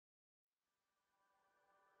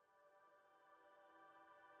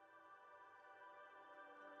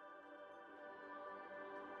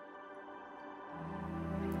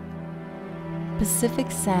Pacific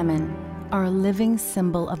salmon are a living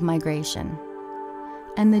symbol of migration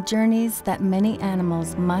and the journeys that many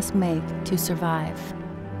animals must make to survive.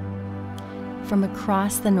 From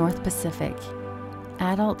across the North Pacific,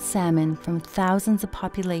 adult salmon from thousands of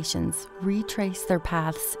populations retrace their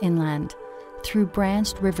paths inland through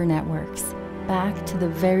branched river networks back to the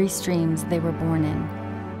very streams they were born in,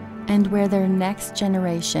 and where their next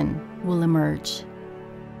generation will emerge.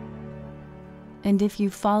 And if you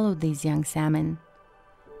followed these young salmon,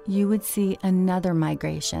 you would see another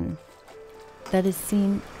migration that is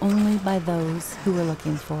seen only by those who are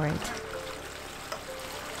looking for it.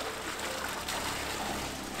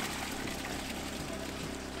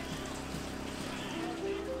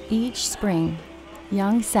 Each spring,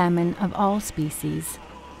 young salmon of all species,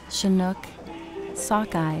 Chinook,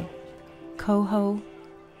 sockeye, coho,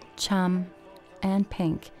 chum, and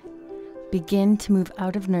pink, begin to move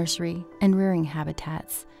out of nursery and rearing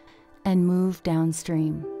habitats and move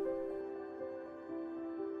downstream.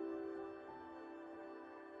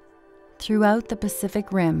 Throughout the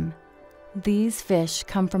Pacific Rim, these fish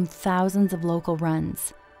come from thousands of local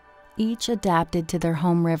runs, each adapted to their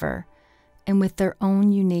home river and with their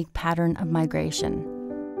own unique pattern of migration.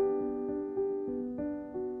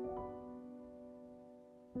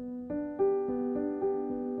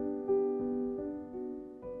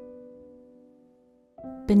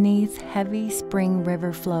 Beneath heavy spring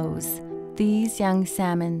river flows, these young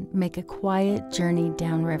salmon make a quiet journey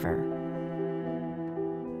downriver.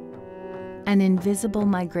 An invisible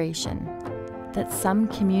migration that some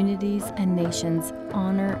communities and nations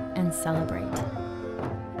honor and celebrate.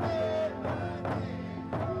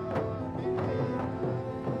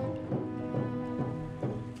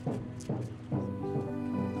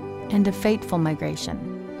 And a fateful migration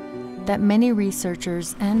that many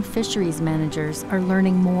researchers and fisheries managers are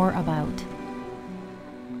learning more about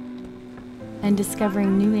and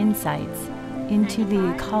discovering new insights into the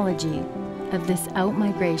ecology of this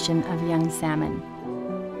outmigration of young salmon.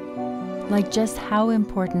 Like just how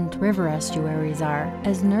important river estuaries are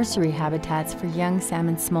as nursery habitats for young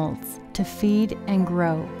salmon smolts to feed and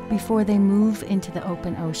grow before they move into the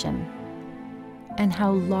open ocean, and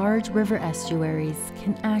how large river estuaries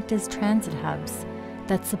can act as transit hubs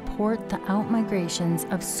that support the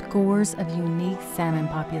outmigrations of scores of unique salmon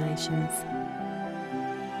populations.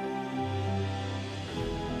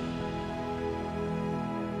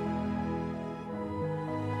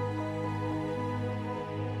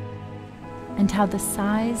 And how the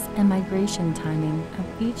size and migration timing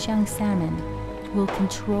of each young salmon will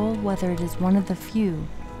control whether it is one of the few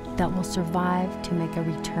that will survive to make a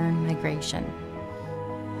return migration.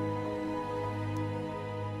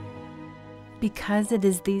 Because it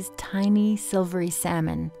is these tiny silvery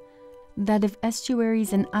salmon that, if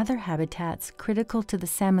estuaries and other habitats critical to the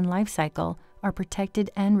salmon life cycle are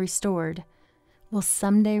protected and restored, will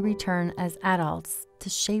someday return as adults to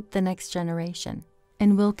shape the next generation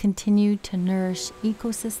and will continue to nourish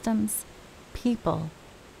ecosystems, people,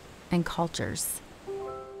 and cultures.